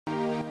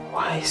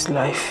Why is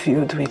life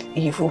filled with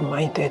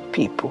evil-minded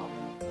people?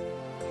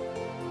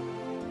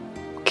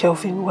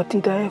 Kelvin, what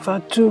did I ever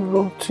do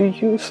wrong to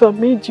you that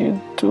made you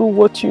do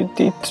what you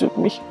did to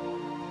me?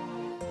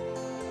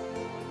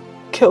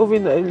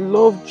 Kelvin, I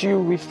loved you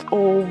with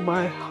all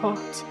my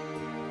heart,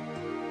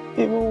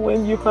 even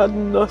when you had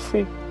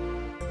nothing.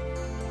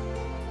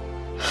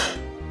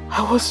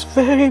 I was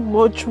very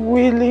much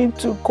willing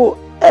to go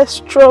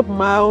extra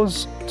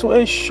miles to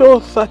ensure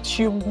that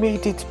you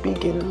made it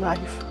big in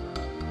life.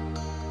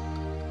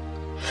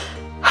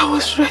 I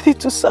was ready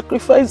to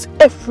sacrifice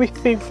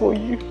everything for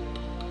you.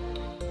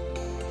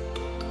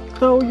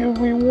 Now you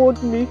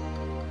reward me.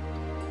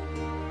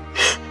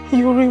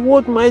 You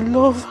reward my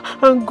love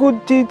and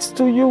good deeds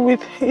to you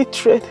with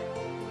hatred,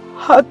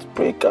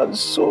 heartbreak and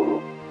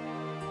sorrow.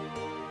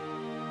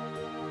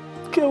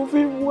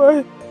 Kelvin,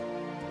 why?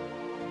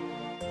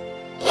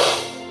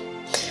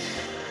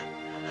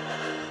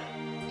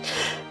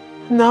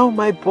 Now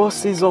my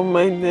boss is on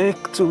my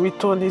neck to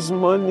return his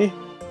money.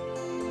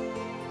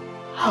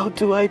 How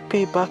do I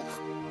pay back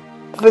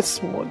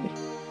this money?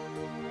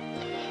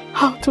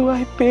 How do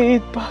I pay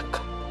it back?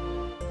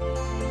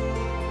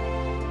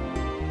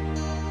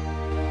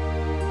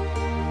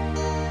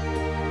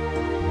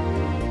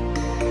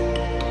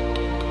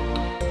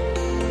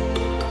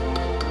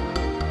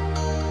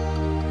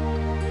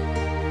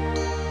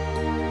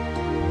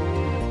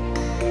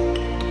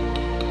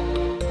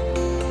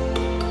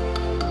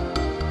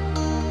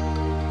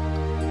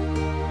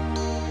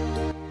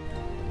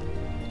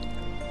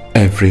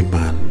 Every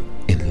man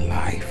in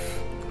life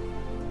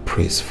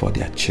prays for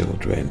their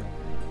children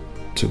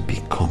to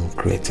become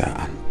greater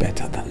and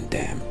better than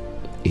them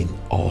in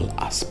all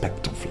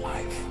aspects of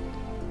life.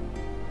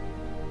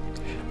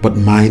 But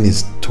mine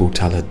is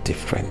totally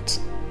different.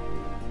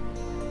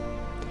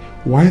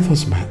 Why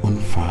does my own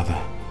father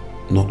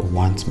not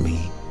want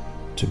me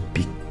to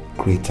be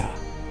greater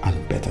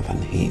and better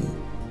than him?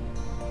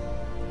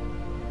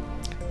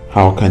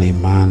 How can a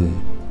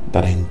man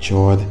that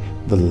enjoyed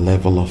the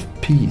level of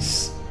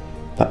peace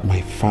that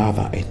my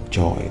father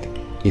enjoyed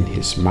in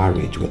his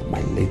marriage with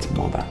my late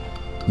mother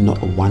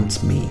not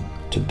want me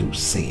to do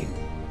same?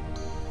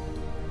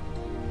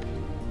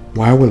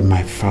 Why will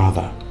my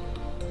father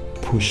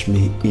push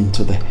me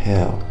into the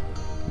hell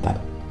that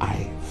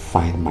I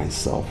find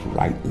myself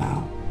right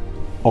now,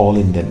 all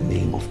in the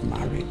name of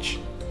marriage?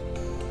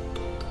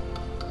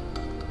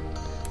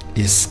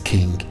 Is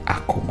King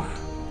Akuma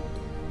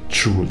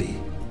truly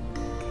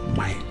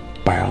my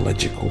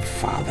biological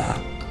father?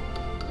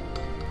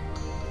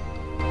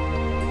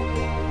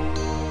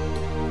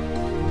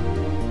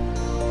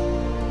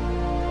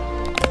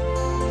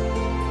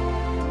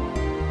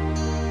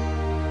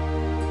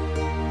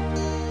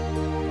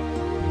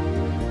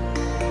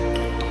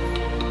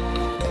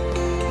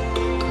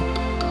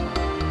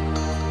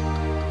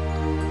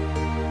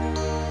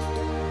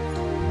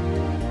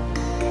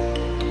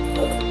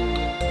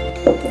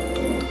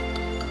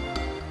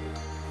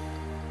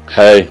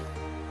 Hey.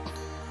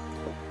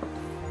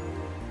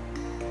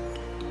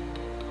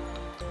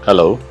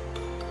 Hello.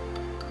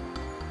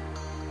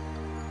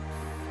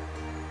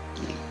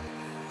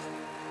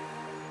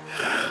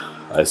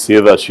 I see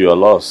that you are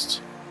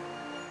lost.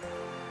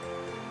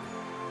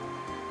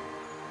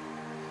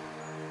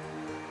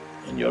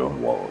 In your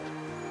own world.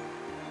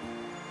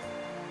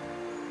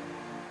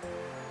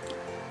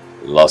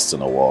 Lost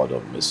in a world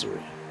of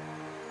misery.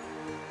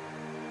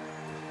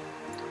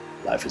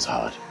 Life is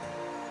hard.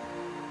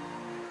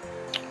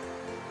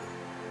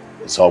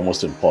 It's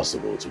almost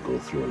impossible to go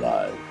through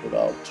life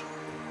without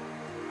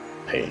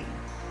pain,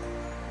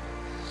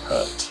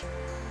 hurt,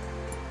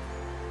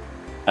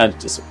 and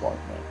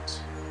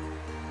disappointment.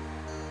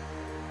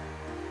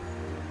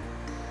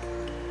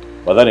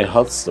 But then it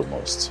hurts the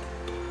most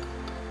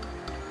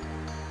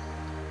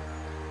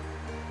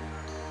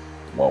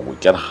when we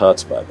get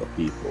hurt by the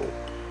people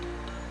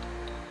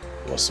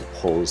who are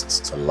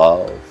supposed to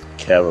love,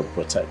 care, and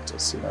protect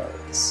us.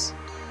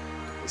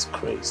 It's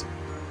crazy.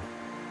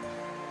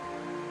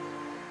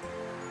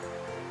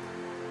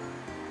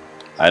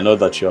 I know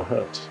that you're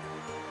hurt.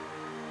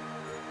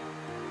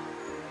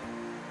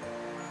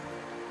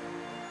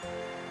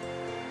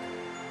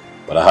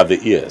 But I have the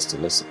ears to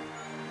listen.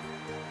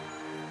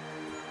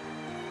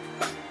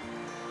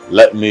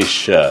 Let me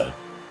share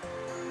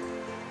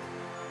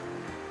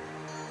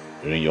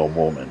during your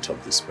moment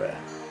of despair.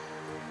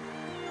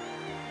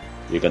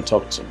 You can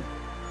talk to me.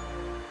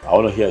 I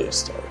want to hear your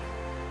story.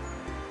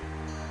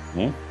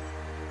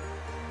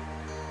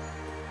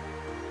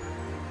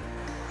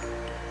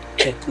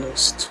 Get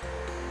lost.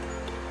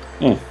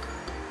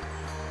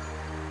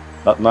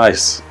 Not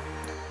nice.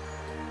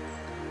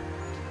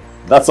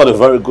 That's not a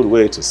very good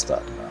way to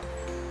start now.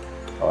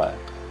 Alright.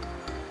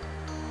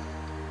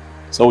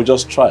 So we'll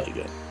just try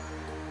again.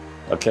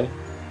 Okay?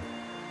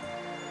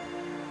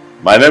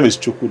 My name is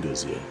Chukwu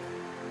Dozie.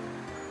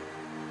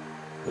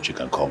 But you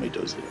can call me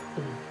Dozie.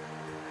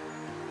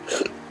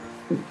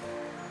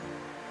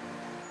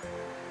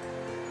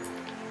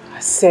 I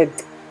said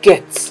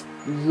get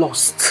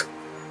lost.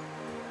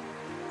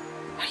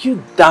 Are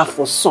you daft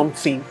for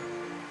something?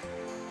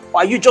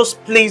 Or are you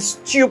just plain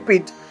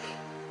stupid?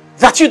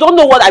 That you don't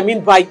know what I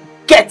mean by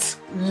get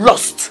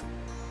lost?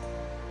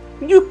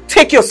 You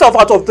take yourself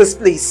out of this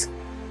place.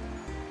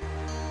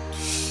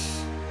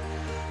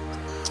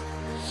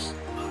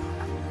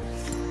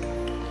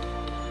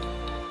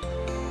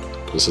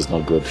 This is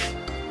not good.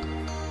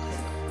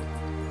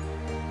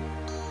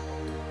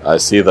 I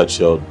see that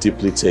you're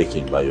deeply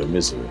taken by your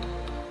misery.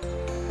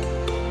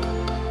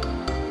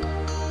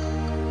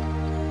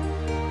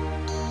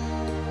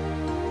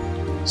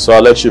 So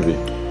I'll let you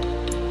be.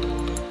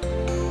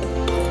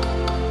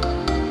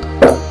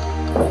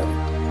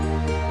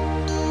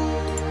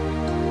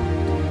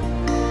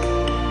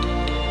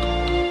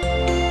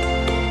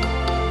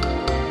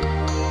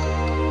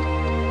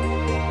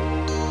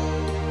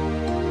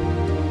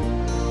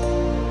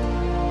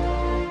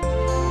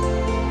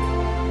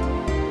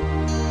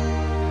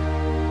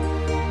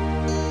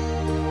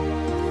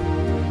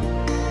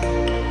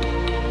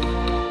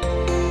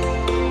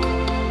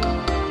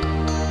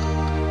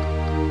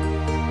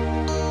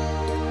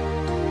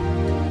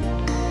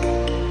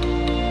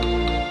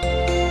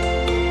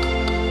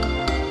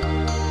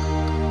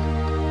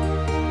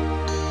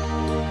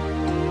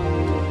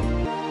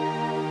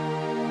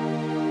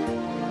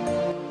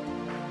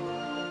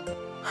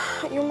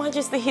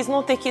 He's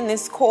not taking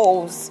his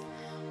calls.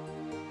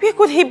 Where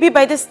could he be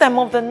by this time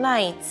of the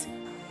night?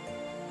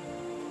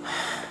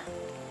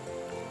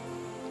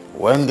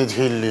 When did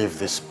he leave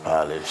this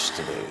palace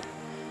today?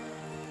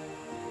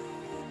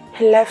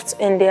 He left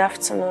in the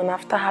afternoon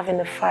after having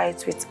a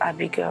fight with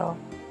Abigail.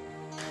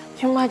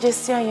 Your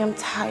Majesty, I am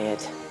tired.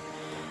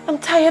 I'm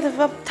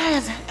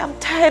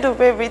tired of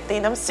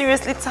everything. I'm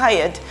seriously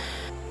tired.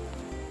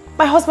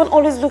 My husband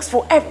always looks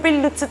for every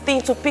little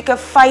thing to pick a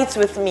fight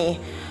with me.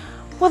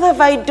 What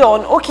have I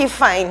done? Okay,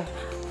 fine.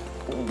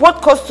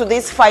 What caused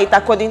today's fight,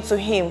 according to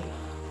him,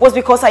 was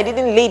because I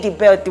didn't lay the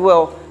belt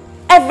well.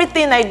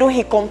 Everything I do,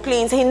 he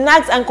complains. He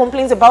nags and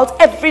complains about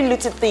every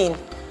little thing.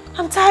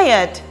 I'm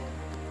tired.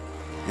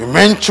 You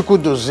mean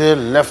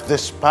Chukwudozie left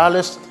this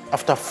palace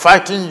after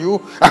fighting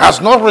you and has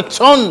not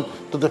returned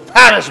to the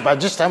palace by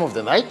this time of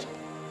the night?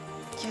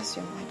 Yes,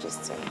 Your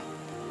Majesty.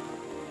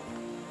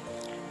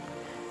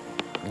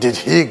 Did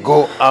he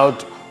go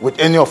out with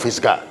any of his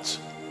guards?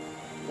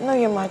 No,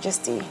 Your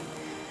Majesty.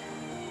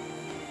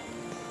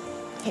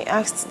 He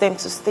asked them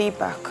to stay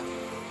back.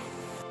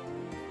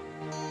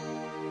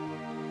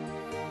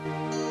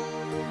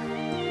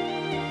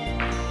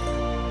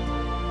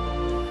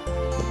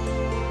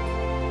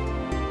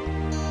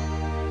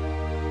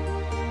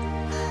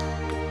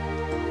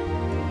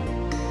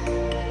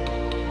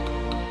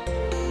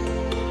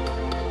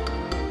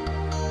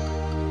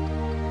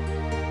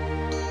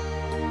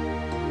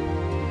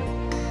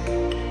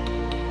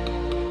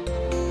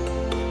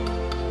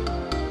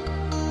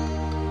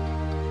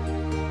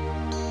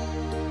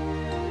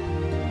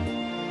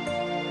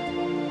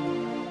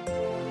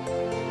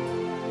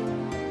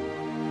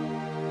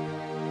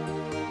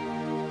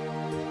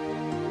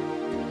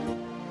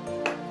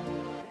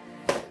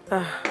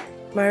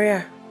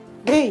 Maria.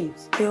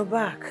 Babes. You're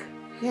back.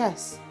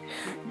 Yes.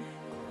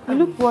 You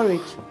look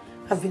worried.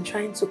 I've been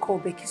trying to call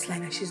Becky's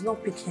line and she's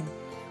not picking.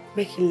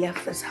 Becky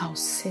left this house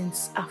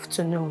since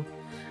afternoon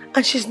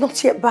and she's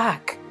not yet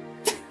back.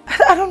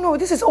 I don't know,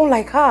 this is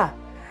unlike her.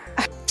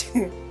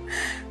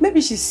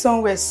 Maybe she's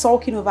somewhere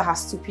sulking over her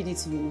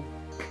stupidity, you know.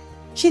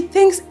 She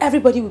thinks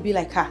everybody will be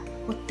like her,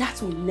 but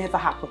that will never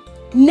happen.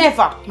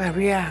 Never!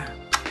 Maria,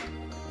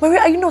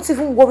 are you not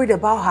even worried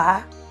about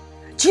her?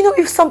 Do you know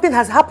if something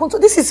has happened? So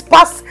this is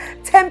past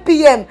 10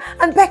 p.m.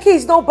 and Becky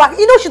is not back.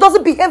 You know she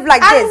doesn't behave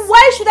like this. And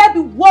why should I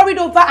be worried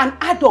over an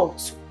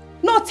adult?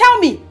 No, tell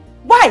me.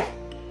 Why?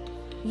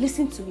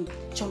 Listen to me,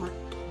 Choma.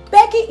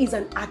 Becky is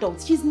an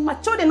adult. She's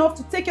matured enough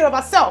to take care of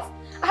herself.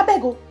 I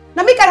beg you.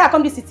 Now me carry her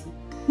come this city.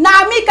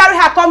 Now me carry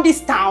her come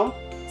this town.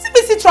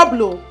 See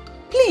trouble.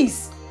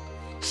 Please.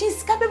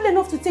 She's capable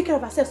enough to take care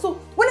of herself. So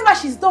whenever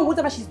she's done,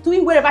 whatever she's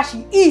doing, wherever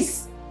she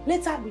is,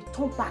 let her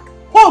return back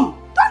home.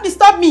 Don't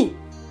disturb me.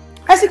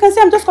 As you can see,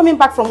 I'm just coming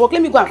back from work.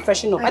 Let me go and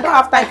freshen up. I don't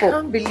have time for. I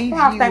can't believe you.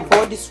 I don't have time for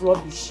all this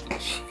rubbish.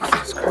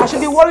 I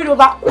should be worried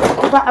over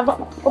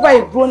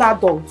a grown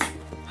adult.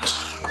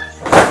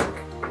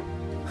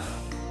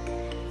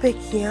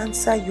 Becky,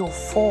 answer your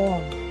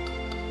phone.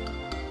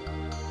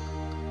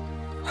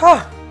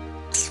 Huh?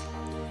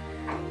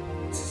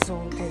 What is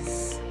all this?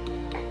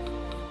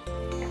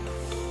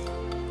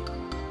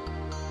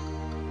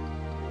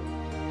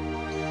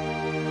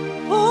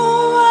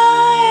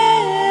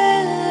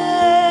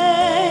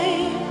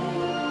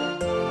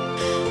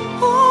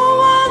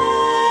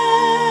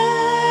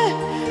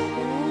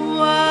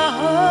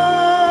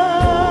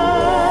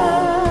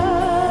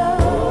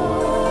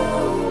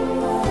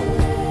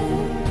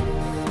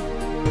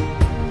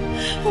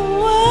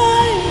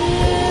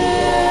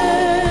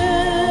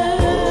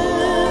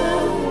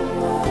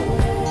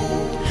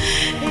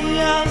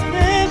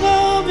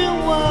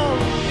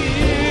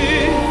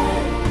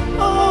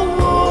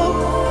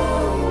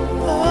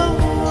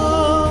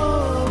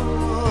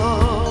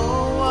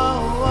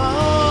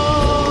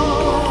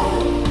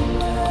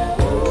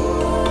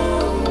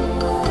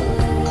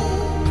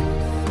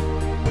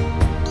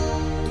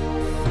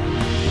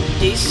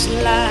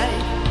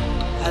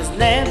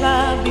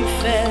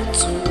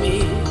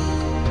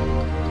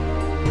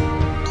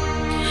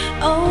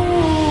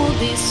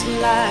 this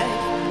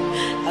life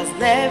has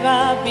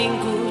never been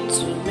good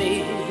to me.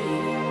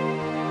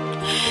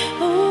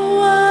 Oh,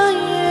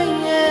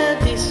 yeah,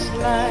 this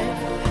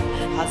life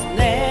has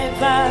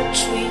never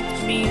treated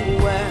me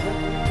well.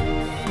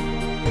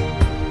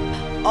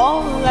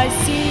 All I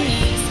see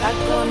is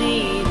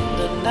agony in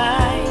the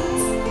night,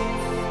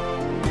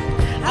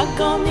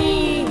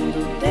 agony in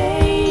the day.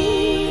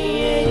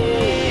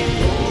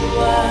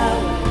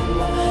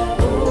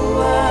 Oh,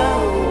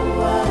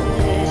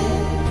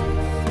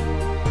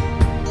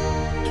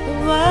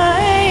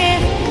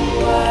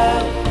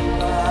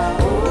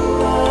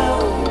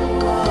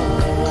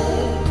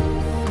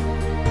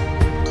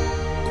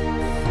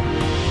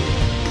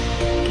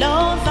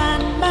 love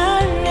and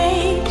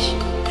marriage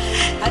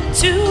are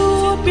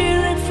two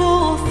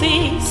beautiful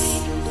things,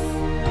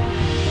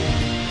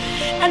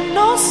 and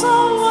also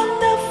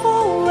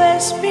wonderful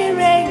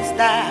experience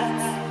that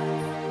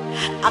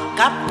are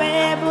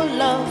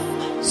capable of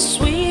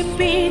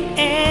sweeping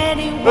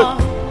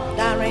anyone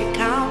that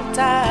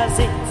encounters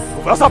it.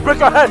 Professor, break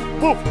your head!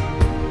 Move!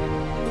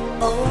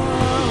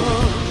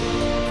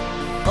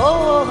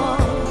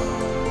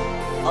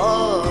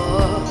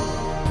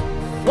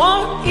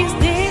 What is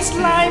this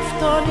life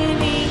turning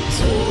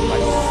into?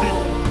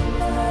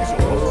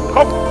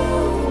 Come!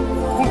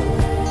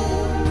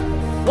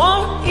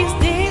 What is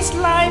this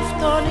life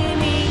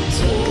turning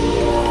into?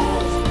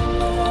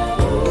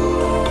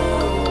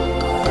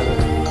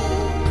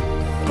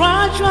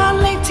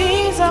 Gradually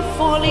things are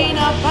falling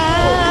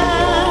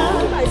apart.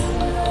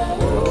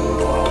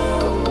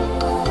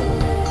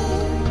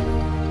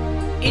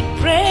 It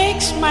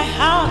breaks my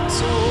heart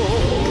too.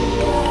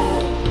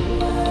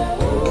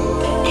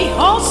 It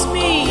hurts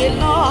me a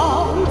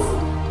lot.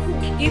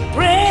 It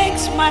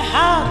breaks my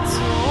heart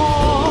too.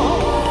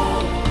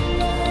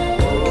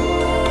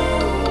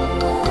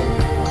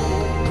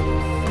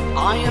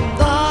 I am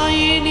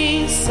dying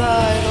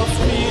inside of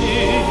me.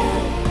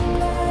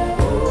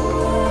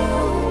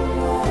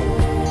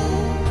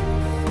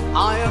 I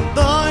am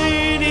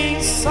dying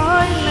in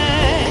silence.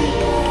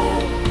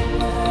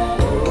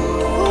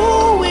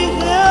 Who will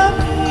help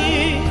me?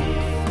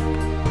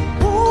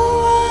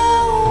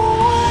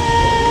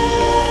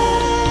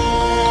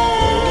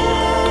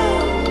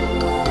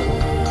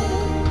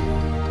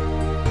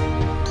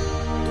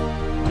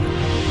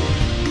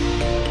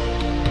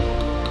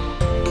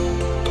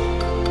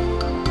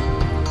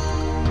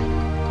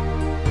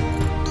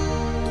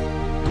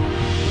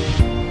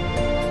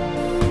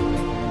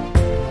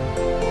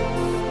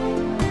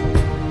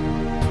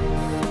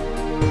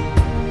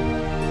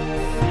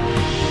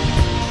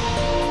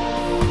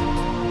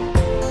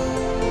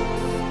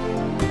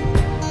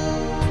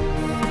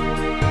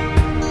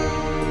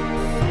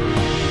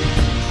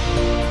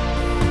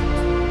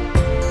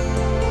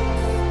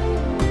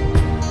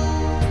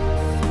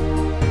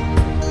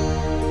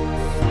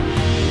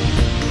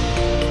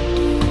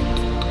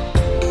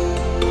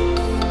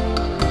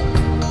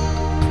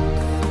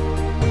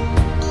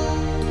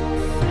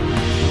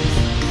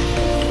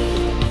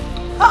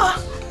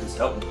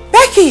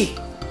 Becky!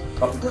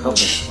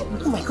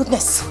 Oh my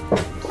goodness.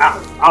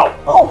 Ow!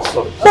 Oh,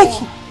 sorry.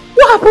 Becky,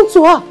 what happened to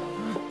her?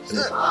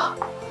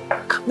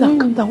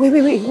 Calm down.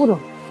 Wait, hold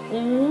on.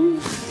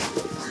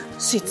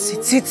 Sit.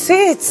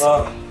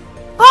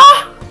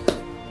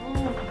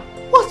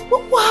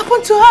 What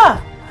happened to her?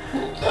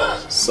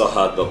 Saw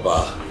her at the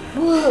bar.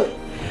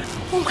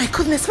 Oh my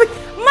goodness, wait.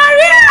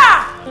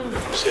 Maria!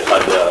 She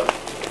had a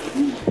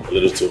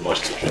little too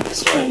much to drink,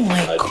 so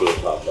I drove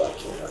her back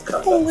in her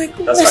car. Oh my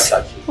goodness. That's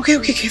my car.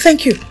 Okay,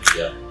 thank you.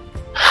 Yeah.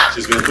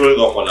 She's been throwing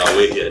up on her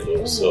way here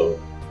though, so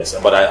yes,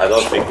 but I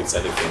don't think it's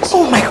anything. So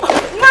oh my god.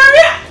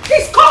 Maria!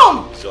 Please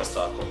come! It's just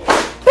her come.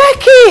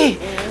 Becky!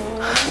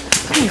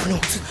 I don't even know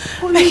what to...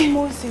 Becky.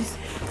 Moses.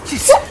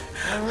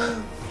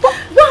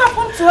 What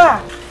happened to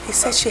her? He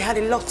said she had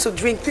a lot to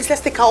drink. Please,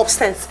 let's take her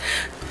upstairs.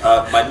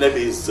 My name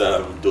is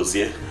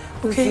Dozier.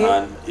 Okay.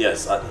 And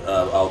yes,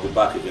 I'll be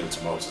back again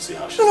tomorrow to see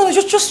how she's No,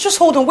 just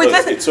hold on. Wait,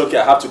 it's okay.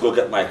 I have to go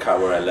get my car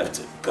where I left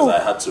it because I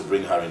had to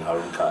bring her in her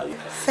own car.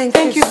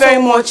 Thank you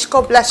very much.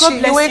 God bless you.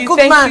 You're a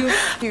good man.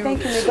 Thank you.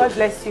 May God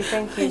bless you.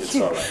 Thank you. It's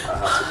all right. I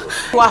have to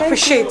go. Well, I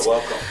appreciate it. You're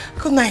welcome.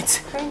 Good night.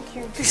 Thank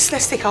you. Please,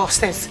 let's take her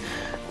upstairs.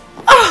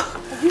 Are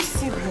you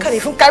serious? Can't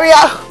even carry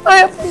her.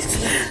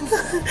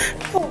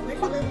 Oh my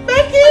God.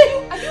 Becky!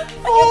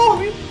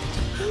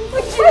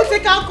 Why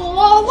take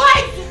alcohol? Why?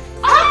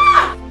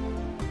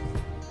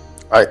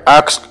 I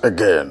ask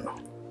again,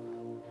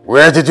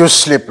 where did you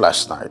sleep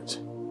last night?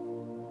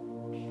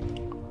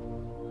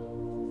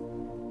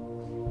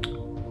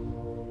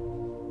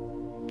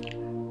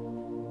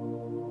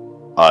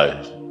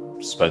 I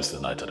spent the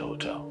night at a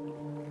hotel.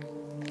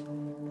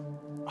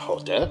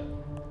 Hotel?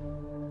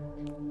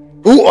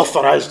 Who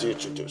authorized you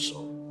to do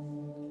so?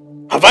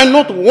 Have I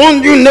not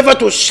warned you never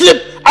to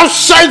sleep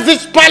outside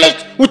this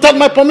palace without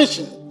my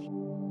permission?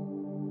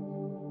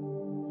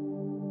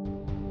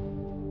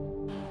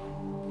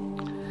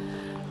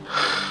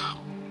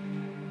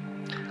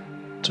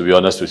 To be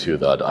honest with you,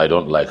 Dad, I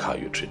don't like how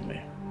you treat me.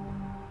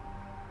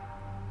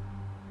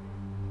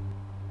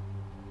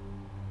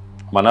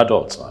 I'm an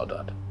adult now,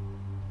 Dad.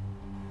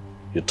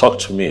 You talk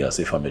to me as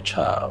if I'm a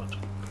child.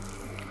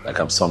 Like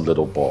I'm some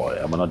little boy.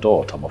 I'm an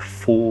adult. I'm a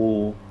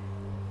full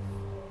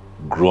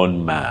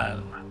grown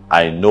man.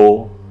 I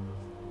know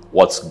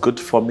what's good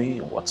for me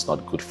and what's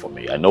not good for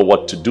me. I know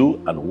what to do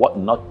and what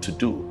not to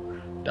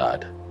do,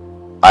 Dad.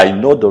 I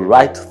know the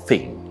right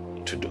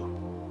thing to do.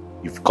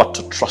 You've got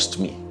to trust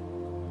me.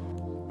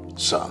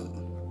 Son,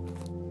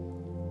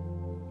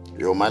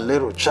 you're my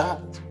little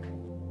child,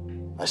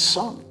 my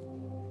son,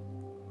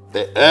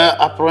 the heir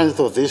apparent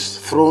of this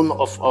throne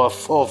of our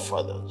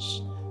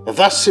forefathers. And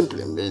that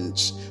simply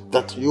means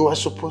that you are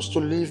supposed to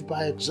live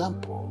by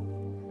example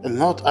and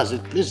not as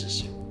it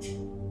pleases you.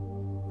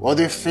 What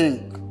do you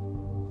think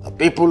the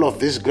people of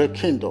this great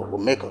kingdom will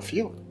make of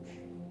you?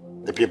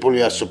 The people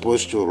you are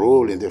supposed to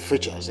rule in the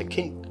future as a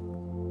king.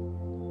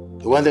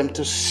 You want them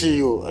to see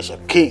you as a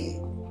king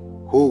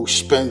who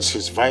spends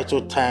his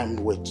vital time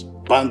with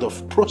a band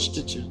of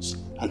prostitutes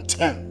and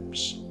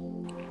thames.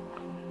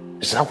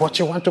 Is that what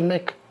you want to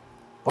make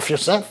of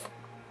yourself?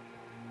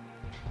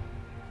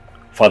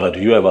 Father, do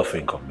you ever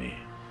think of me?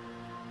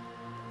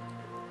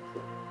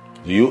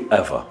 Do you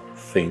ever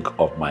think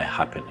of my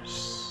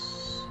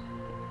happiness?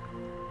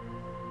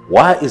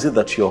 Why is it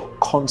that you're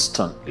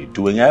constantly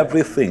doing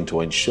everything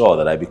to ensure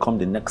that I become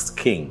the next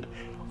king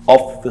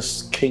of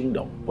this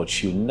kingdom,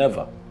 but you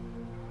never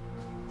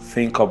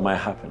think of my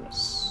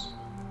happiness?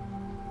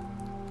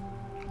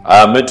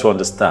 I am made to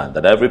understand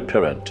that every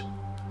parent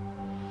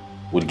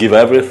would give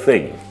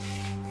everything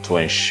to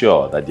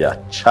ensure that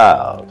their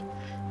child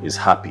is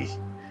happy.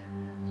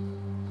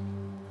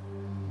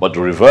 But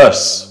the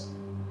reverse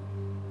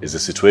is the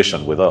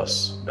situation with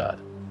us, Dad.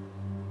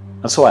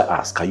 And so I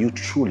ask, are you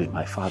truly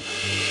my father?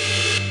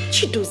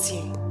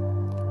 Chidozie,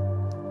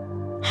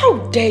 how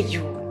dare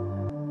you?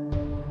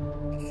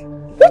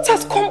 What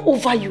has come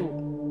over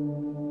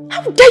you?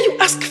 How dare you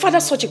ask father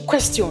such a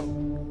question?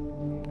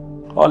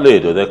 Oh,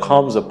 Lady, there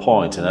comes a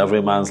point in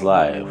every man's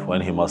life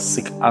when he must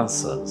seek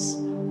answers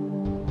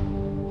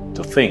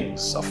to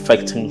things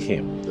affecting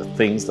him, the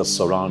things that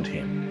surround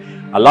him.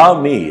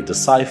 Allow me to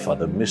decipher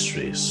the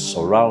mysteries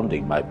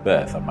surrounding my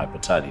birth and my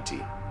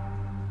paternity.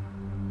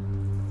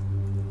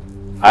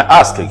 I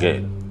ask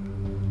again,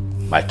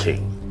 my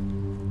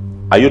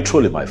king, are you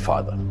truly my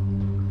father?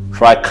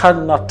 For I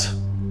cannot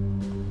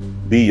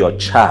be your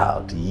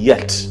child,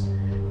 yet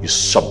you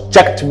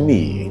subject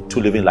me to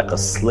living like a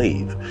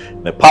slave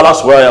in a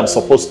palace where I am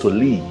supposed to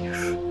live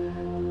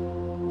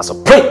as a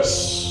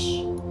prince,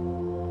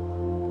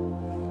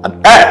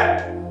 an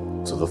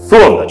heir to the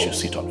throne that you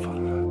sit on, Father.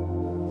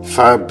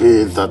 Far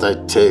be it that I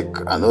take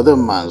another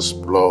man's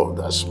blood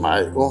as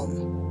my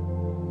own.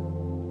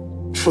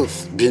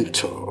 Truth being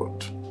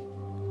told,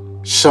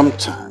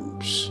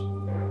 sometimes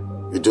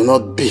you do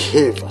not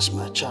behave as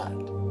my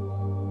child.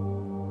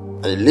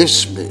 And it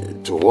leaves me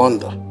to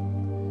wonder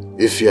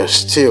if you are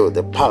still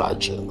the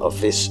paladin of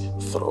this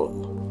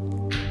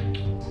throne.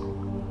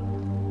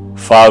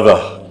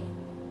 Father,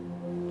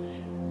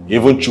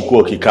 even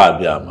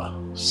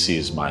Chukwokika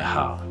sees my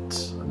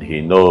heart, and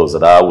he knows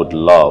that I would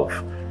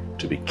love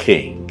to be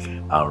king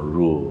and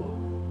rule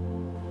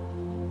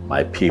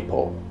my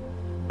people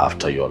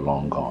after you're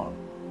long gone.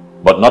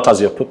 But not as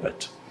your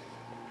puppet,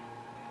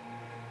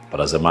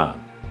 but as a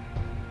man,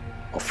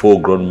 a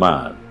full-grown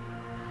man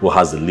who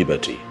has the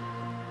liberty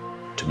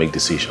to make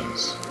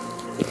decisions,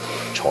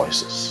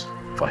 choices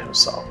for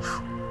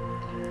himself.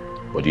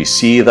 But you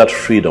see, that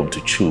freedom to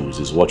choose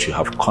is what you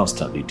have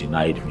constantly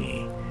denied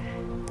me,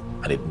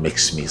 and it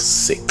makes me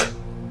sick.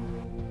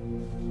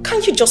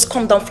 Can't you just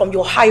come down from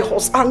your high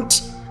horse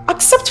and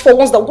accept for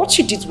once that what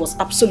you did was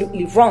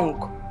absolutely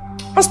wrong?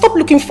 And stop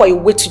looking for a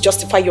way to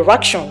justify your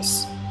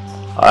actions.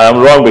 I am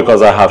wrong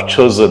because I have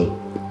chosen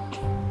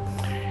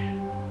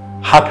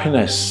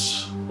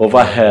happiness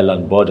over hell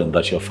and burden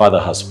that your father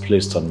has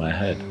placed on my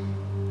head.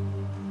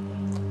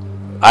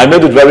 I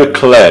made it very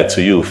clear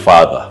to you,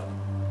 Father,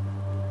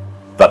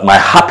 that my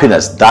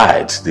happiness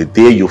died the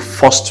day you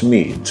forced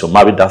me to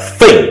marry that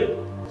thing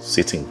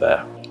sitting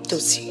there.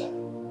 Dozie,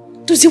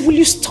 will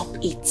you stop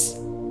it?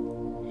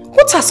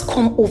 What has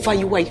come over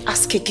you, I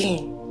ask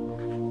again?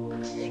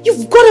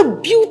 You've got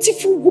a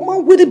beautiful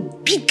woman with the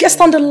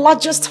biggest and the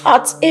largest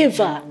heart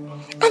ever.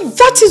 And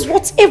that is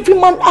what every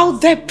man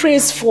out there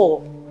prays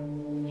for.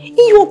 In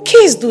your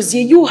case,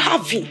 Dozie, you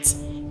have it,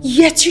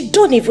 yet you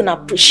don't even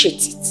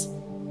appreciate it.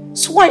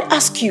 So I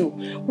ask you,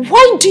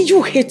 why do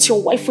you hate your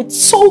wife with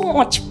so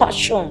much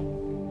passion?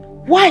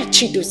 Why,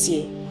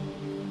 Chidozie?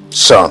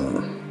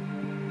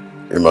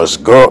 Son, you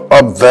must go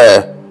up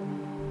there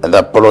and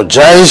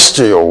apologize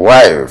to your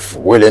wife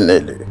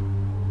willy-nilly.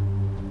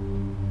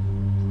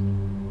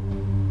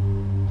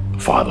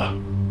 Father,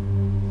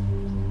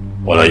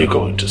 when are you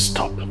going to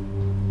stop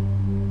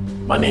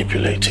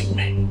manipulating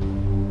me?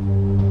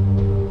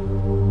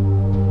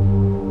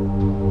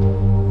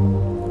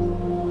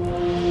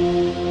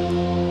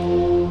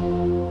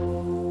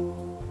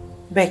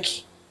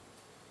 Becky,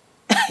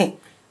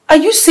 are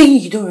you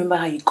saying you don't remember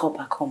how you got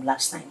back home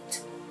last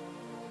night?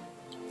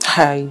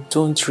 I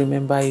don't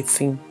remember a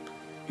thing.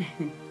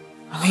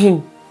 I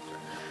mean,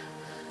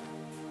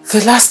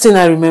 the last thing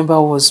I remember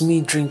was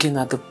me drinking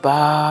at the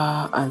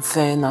bar, and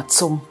then at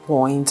some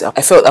point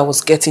I felt I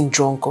was getting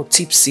drunk or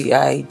tipsy.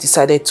 I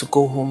decided to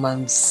go home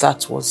and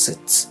that was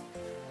it.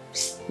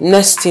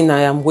 Next thing,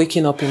 I am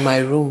waking up in my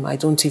room. I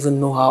don't even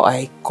know how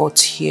I got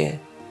here.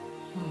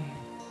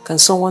 Can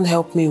someone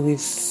help me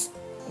with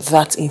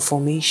that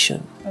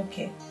information?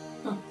 Okay.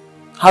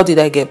 How did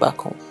I get back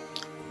home?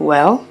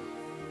 Well,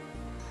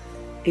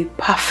 a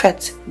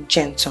perfect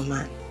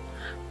gentleman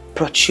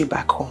brought you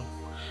back home.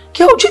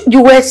 Girl,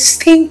 you were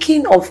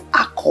thinking of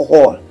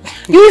alcohol.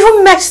 You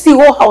even messed the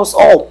whole house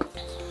up.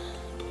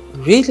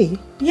 Really?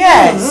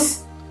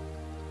 Yes.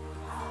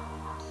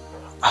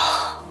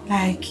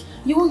 Like,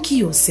 you won't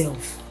kill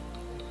yourself.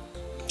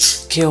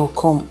 Girl,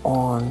 come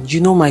on.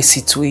 You know my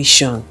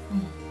situation.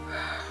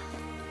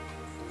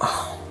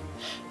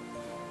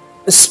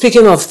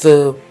 Speaking of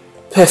the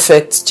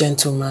perfect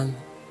gentleman,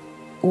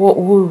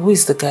 who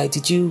is the guy?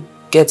 Did you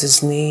get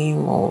his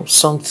name or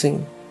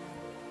something?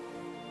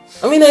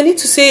 I mean, I need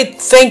to say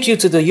thank you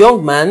to the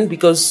young man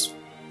because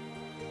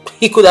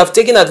he could have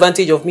taken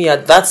advantage of me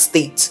at that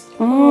state.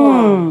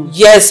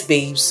 Yes,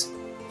 babes.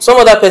 Some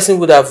other person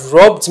would have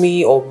robbed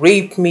me or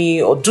raped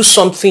me or do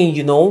something,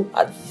 you know,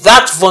 at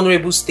that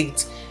vulnerable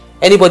state.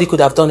 Anybody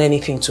could have done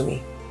anything to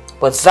me.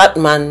 But that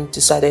man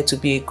decided to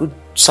be a good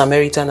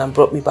Samaritan and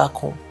brought me back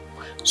home.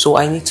 So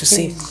I need to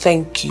say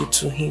thank you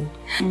to him.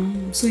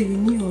 So you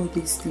knew all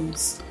these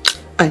things.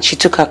 And she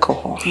took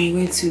alcohol. You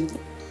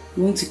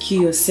want to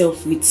kill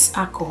yourself with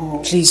alcohol.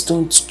 Please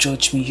don't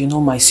judge me. You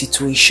know my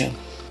situation.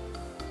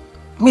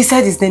 Me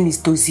said his name is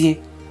Dozier.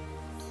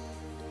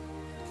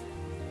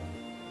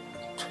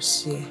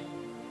 Dozier.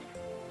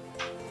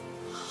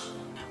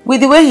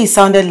 With the way he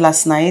sounded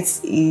last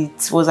night,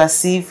 it was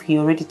as if he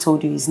already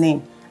told you his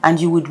name. And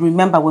you would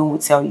remember when we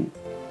tell you.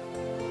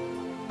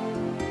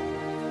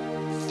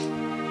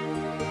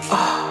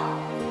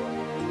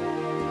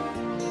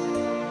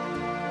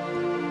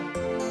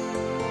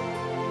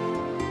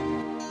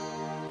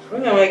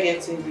 When am I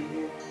getting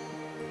here?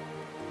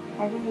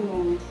 I don't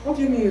know. What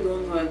do you mean you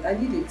don't know? I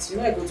need it. You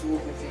know I go to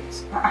work with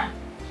it.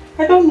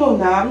 I don't know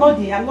now. I'm not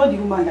the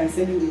woman that's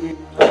sending the name.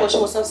 But she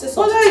must have said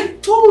something. I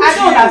told you. I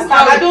don't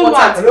understand. I don't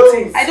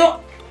know. I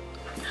don't.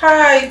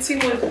 Hi,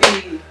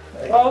 Timothy.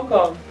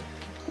 Welcome.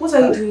 What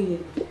are you doing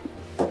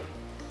here?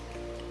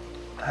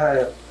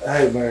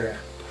 Hi, Maria.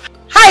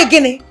 Hi,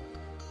 Guinea.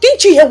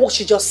 Didn't you hear what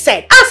she just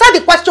said? Answer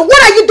the question.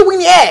 What are you doing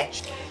here?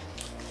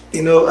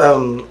 You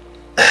know,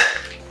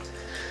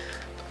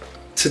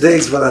 today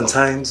is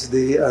Valentine's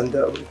Day and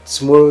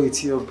tomorrow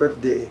it's your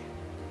birthday.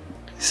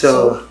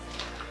 So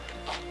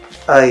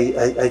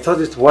I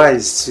thought it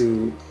wise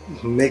to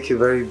make a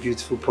very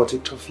beautiful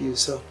portrait of you.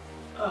 So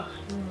yeah.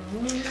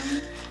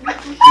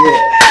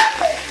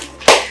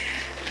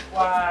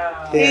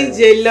 Wow. Yeah.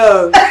 AJ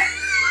love.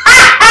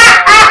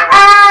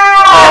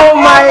 Oh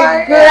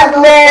my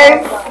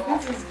goodness.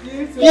 This is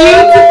beautiful.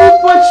 Beautiful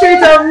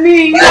portrait of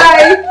me.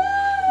 Like,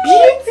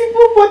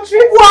 beautiful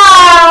portrait.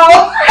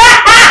 Wow.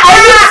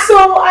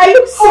 I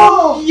look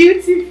so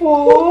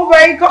beautiful. Oh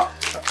my god.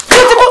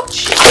 Beautiful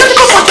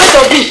portrait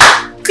of me.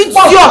 It's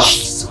yours.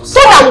 So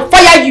I will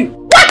fire you.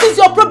 What is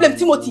your problem,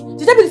 Timothy?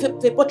 Did I bring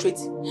a portrait?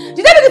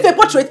 Did I bring a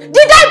portrait?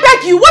 Did I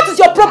beg you? What is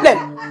your problem?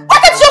 Why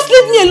can't you just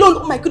leave me alone?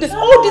 Oh my goodness,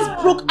 all these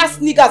broke ass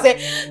niggas, eh?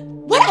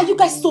 Why are you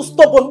guys so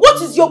stubborn?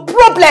 What is your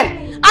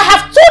problem? I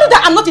have told you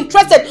that I'm not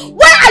interested.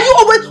 Why are you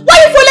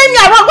following me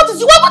around? What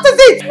is it?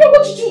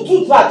 What did you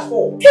do that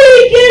for?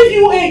 He gave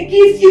you a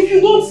gift. If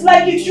you don't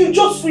like it, you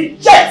just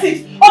reject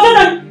it. Other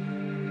than...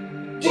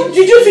 Did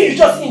you see you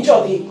just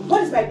injured him?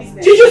 What is my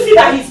business? Did you see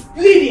that he's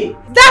bleeding?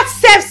 That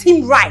serves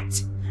him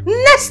right.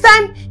 Next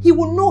time, he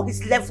will know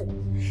his level.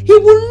 He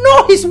will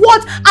know his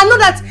worth and know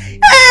that,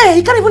 hey,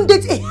 he can't even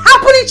date a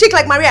happening chick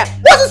like Maria.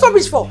 What's this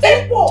rubbish for?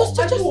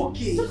 Just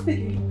okay.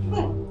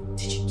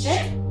 Did you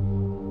check?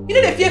 You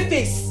need a fair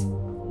face.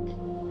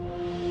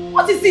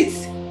 What is it?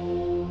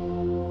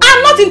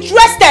 I'm not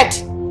interested.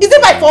 Is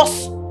it by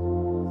force?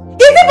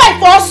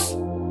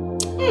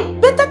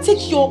 Better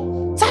take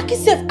your tacky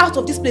self out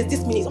of this place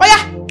this minute. Oh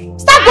yeah,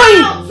 start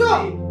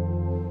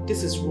going.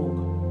 This is wrong.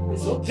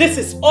 This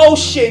is all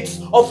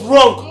shades of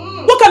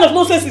wrong. What kind of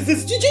nonsense is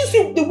this? Did you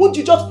see the wound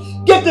you just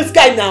gave this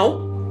guy now?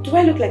 Do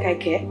I look like I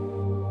care?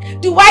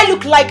 Do I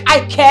look like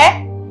I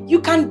care? You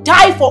can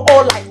die for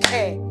all I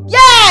care.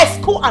 Yes,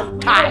 go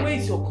and die. Where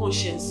is your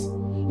conscience?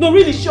 No,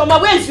 really, Shoma,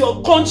 where is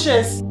your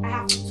conscience? I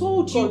have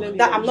told you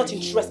that I'm not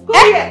interested. Go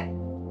here.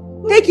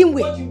 Take him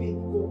away. What do you mean,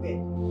 go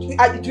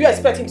where? Do you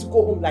expect him to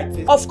go home like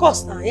this? Of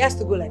course, he has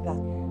to go like that.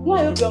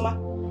 Why, Obioma?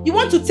 You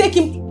want to take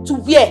him to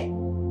where?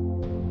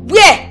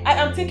 Where? I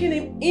am taking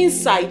him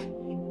inside,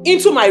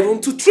 into my room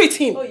to treat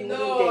him. Oh,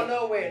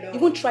 no way. You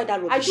won't try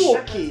that rubbish. Are you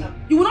okay?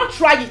 You will not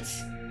try it.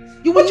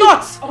 You will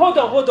not. Hold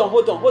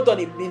on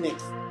a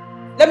minute.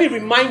 Let me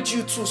remind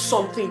you to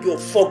something you're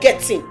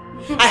forgetting.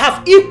 I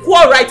have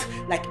equal rights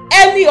like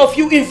any of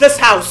you in this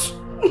house.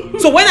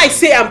 So when I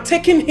say I'm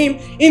taking him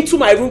into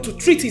my room to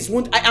treat his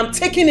wound, I am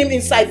taking him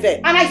inside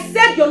there. And I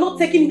said you're not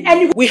taking him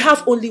anywhere. We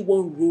have only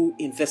one rule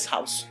in this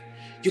house.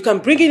 You can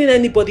bring in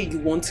anybody you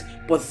want,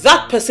 but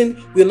that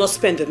person will not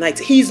spend the night.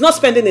 He is not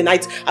spending the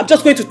night. I'm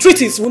just going to treat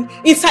his wound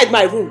inside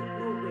my room.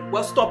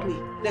 Well, stop me.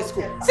 Let's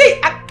go. See,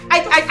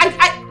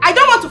 I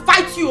don't want to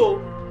fight you.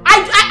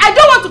 I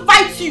don't want to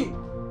fight you.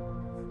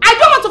 I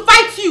don't want to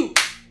fight you.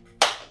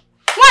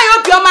 Why,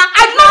 Obioma?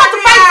 I don't want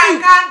to fight you.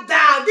 Calm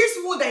down. This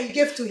wound that you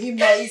gave to him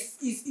now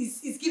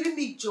is giving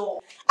me joy.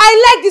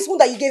 I like this wound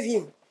that you gave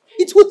him.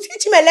 It will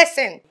teach him a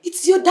lesson.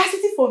 It's the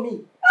audacity for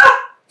me.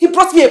 He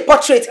brought me a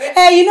portrait.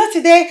 You know,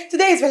 today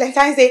is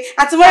Valentine's Day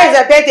and tomorrow is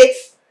her birthday.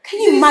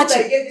 Can you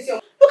imagine?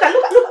 Look at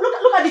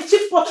the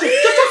cheap portrait.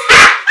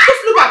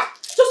 Just look at.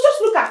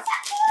 Just look at.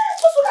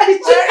 Just look at the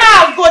cheap.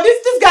 Ah, God,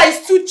 this guy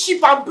is too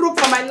cheap and broke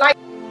for my life.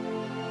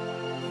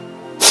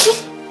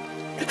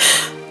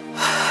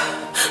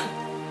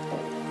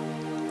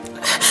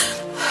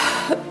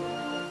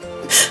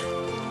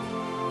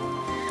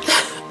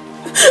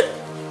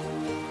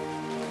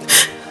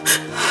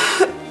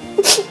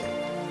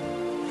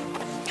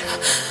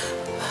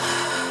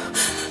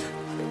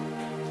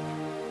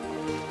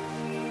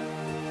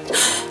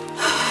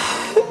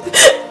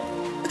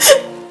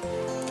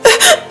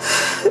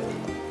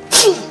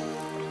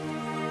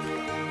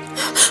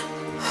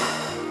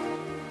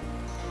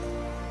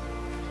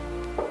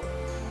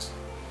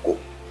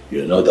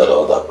 You know that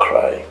all that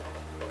crying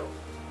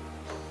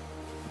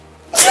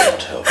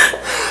won't help.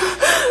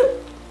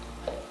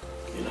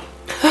 You know.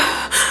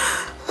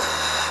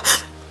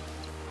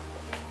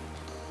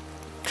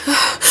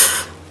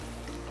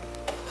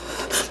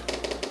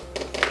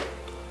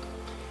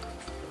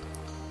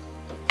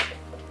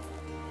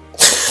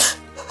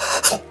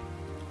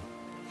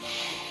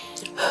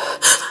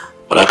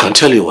 But I can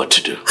tell you what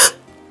to do.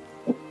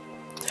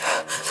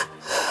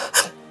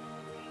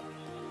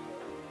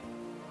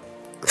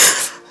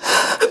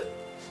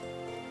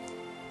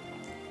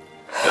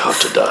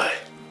 Die.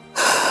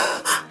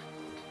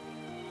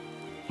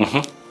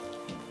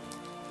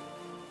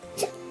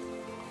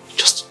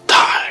 Just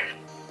die.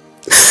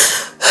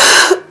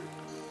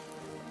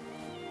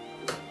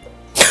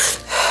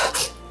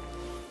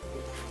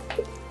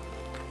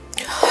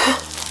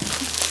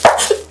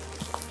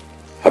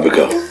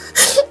 Abigail,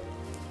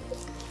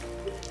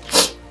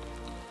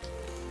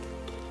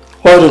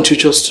 why don't you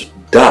just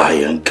die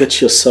and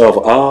get yourself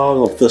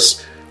out of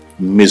this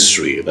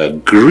misery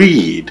that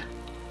greed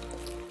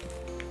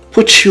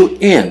put you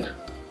in?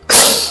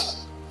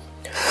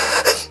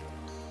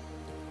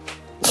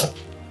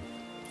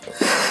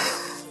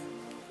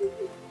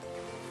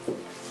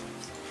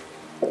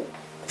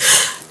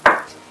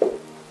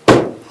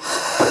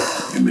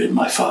 You made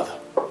my father.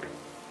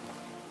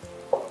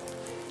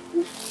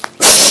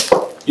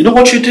 You know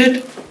what you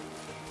did?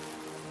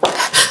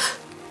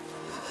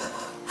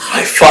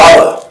 My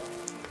father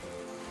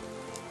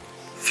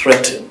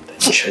threatened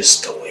and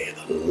chased away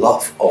the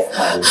love of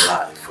my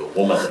life, a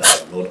woman that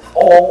I've known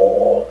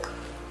all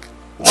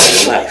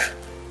my life,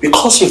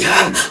 because of you.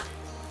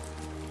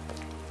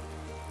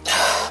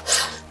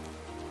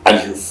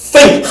 And you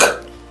think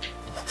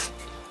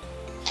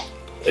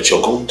that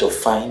you're going to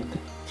find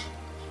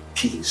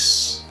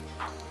peace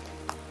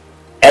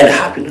and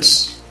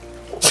happiness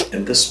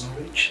in this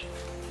marriage?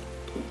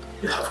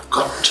 You have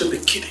got to be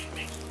kidding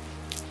me.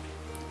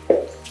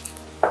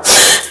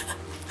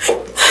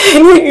 I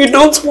know you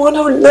don't want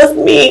to love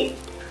me.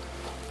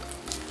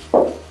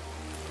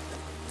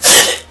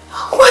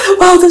 What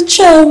about the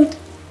child?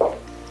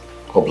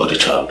 What bloody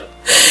child?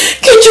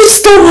 Can't you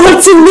stop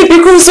hurting me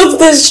because of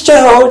this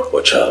child?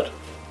 What child?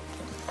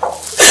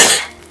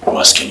 I'm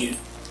asking you.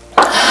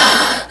 Look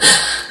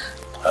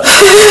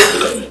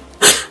at me.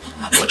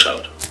 What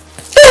child?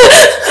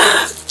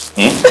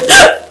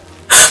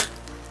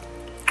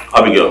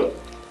 Abigail.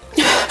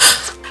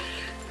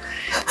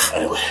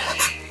 Anyway,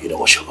 you know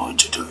what you're going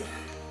to do?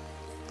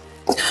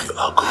 You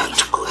are going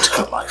to go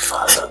tell my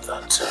father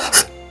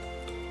that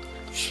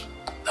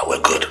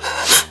we're good.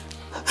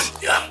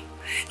 Yeah.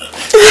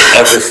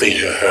 Everything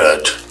you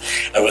heard,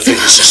 everything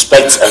you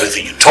suspect,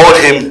 everything you told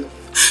him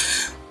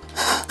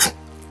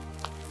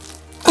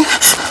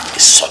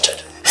is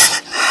sorted.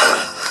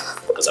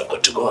 Because I've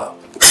got to go out.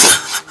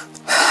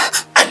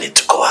 I need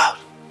to go out.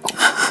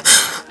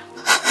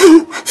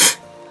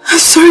 I'm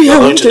sorry, you're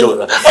going to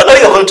do it. Oh no,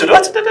 you're going to do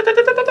it.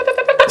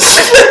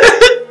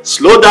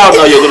 Slow down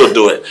now, you're going to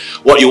do it.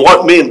 What, you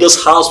want me in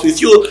this house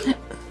with you?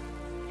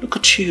 Look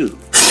at you.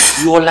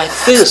 You're like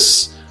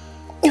this.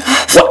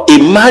 Well,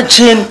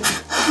 imagine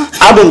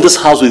I'm in this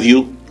house with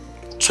you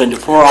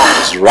 24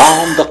 hours,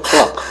 round the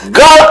clock.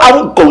 Girl,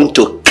 I'm going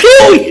to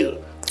kill you.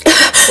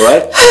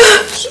 Alright?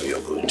 So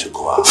you're going to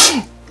go out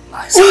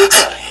nice and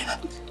tell him,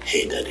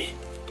 hey daddy,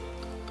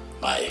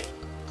 my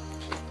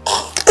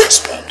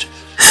husband.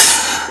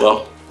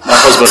 Well, my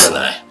husband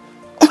and I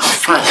are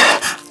fine.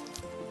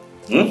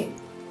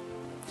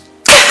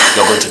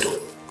 You're going to do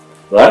it.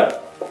 Right?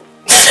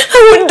 I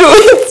won't do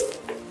it.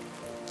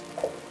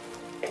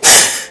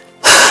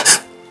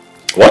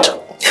 What?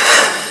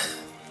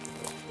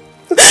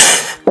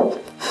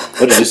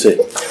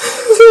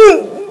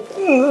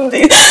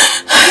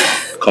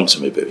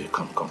 to me, baby.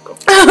 Come. Come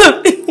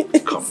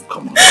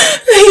on.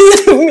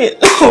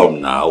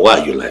 Come now. Why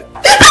are you like?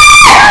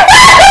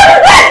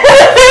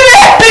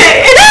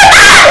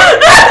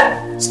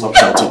 Stop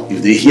shouting.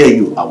 If they hear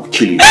you, I will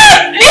kill you.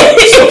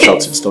 Stop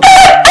shouting.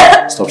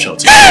 Stop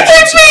shouting.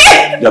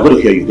 They're going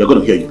to hear you. They're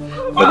going to hear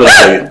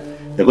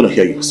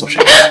you. Stop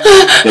shouting.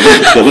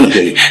 They're going to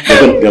hear you.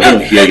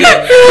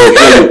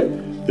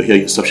 They'll hear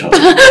you. Stop shouting.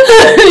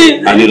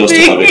 I need us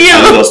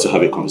to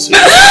have a conversation.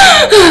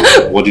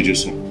 What did you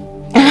say?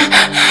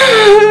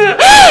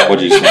 What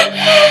did you say?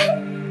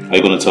 Are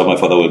you going to tell my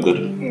father we're good?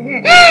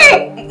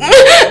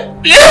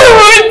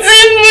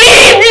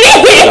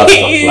 That's the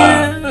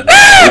plan.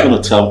 You're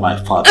going to tell my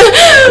father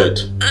we're good.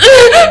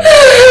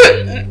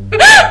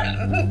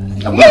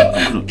 I'm going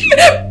to kill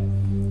you.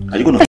 Are you going to